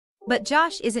But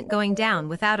Josh isn't going down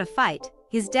without a fight.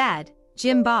 His dad,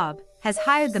 Jim Bob, has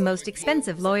hired the most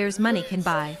expensive lawyers money can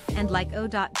buy, and like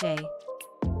O.J.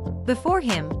 before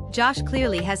him, Josh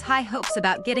clearly has high hopes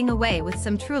about getting away with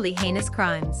some truly heinous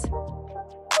crimes.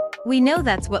 We know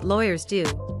that's what lawyers do,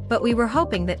 but we were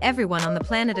hoping that everyone on the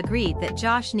planet agreed that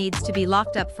Josh needs to be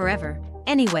locked up forever.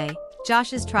 Anyway,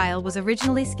 Josh's trial was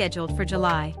originally scheduled for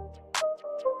July.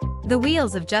 The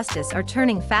wheels of justice are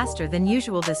turning faster than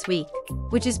usual this week,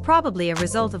 which is probably a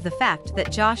result of the fact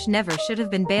that Josh never should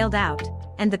have been bailed out,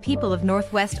 and the people of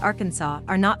Northwest Arkansas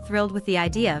are not thrilled with the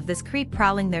idea of this creep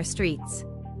prowling their streets.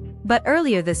 But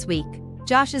earlier this week,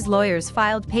 Josh's lawyers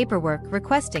filed paperwork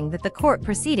requesting that the court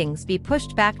proceedings be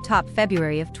pushed back to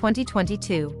February of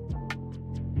 2022.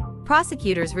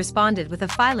 Prosecutors responded with a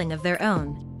filing of their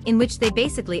own, in which they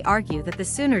basically argue that the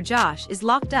sooner Josh is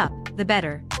locked up, the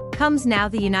better. Comes now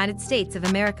the United States of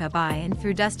America by and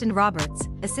through Dustin Roberts,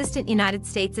 Assistant United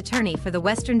States Attorney for the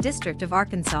Western District of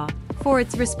Arkansas, for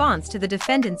its response to the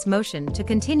defendant's motion to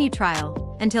continue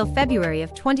trial until February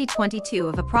of 2022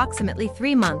 of approximately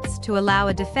 3 months to allow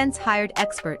a defense-hired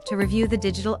expert to review the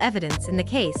digital evidence in the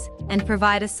case and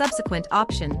provide a subsequent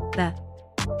option. The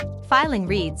filing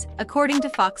reads, according to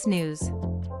Fox News.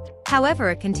 However,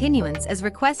 a continuance as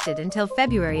requested until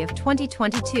February of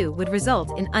 2022 would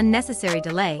result in unnecessary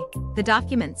delay. The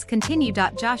documents continue.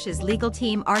 Josh's legal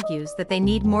team argues that they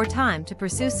need more time to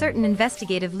pursue certain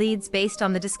investigative leads based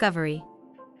on the discovery.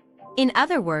 In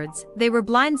other words, they were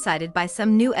blindsided by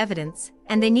some new evidence,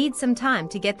 and they need some time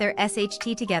to get their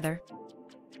SHT together.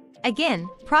 Again,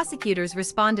 prosecutors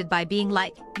responded by being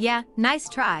like, yeah, nice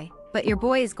try, but your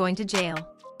boy is going to jail.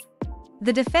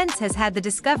 The defense has had the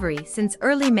discovery since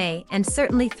early May, and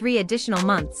certainly 3 additional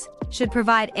months should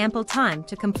provide ample time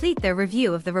to complete their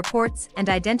review of the reports and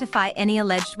identify any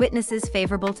alleged witnesses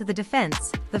favorable to the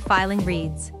defense, the filing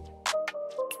reads.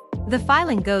 The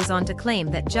filing goes on to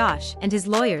claim that Josh and his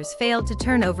lawyers failed to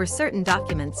turn over certain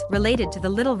documents related to the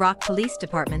Little Rock Police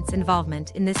Department's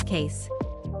involvement in this case.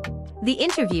 The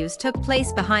interviews took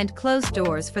place behind closed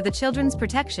doors for the children's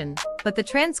protection, but the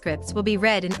transcripts will be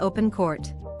read in open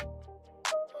court.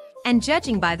 And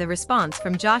judging by the response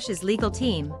from Josh's legal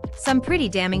team, some pretty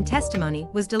damning testimony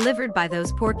was delivered by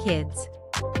those poor kids.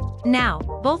 Now,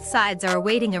 both sides are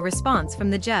awaiting a response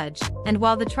from the judge, and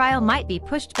while the trial might be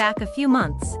pushed back a few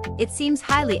months, it seems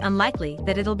highly unlikely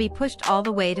that it'll be pushed all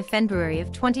the way to February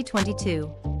of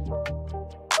 2022.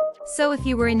 So if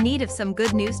you were in need of some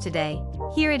good news today,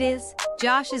 here it is: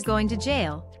 Josh is going to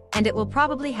jail, and it will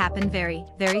probably happen very,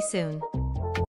 very soon.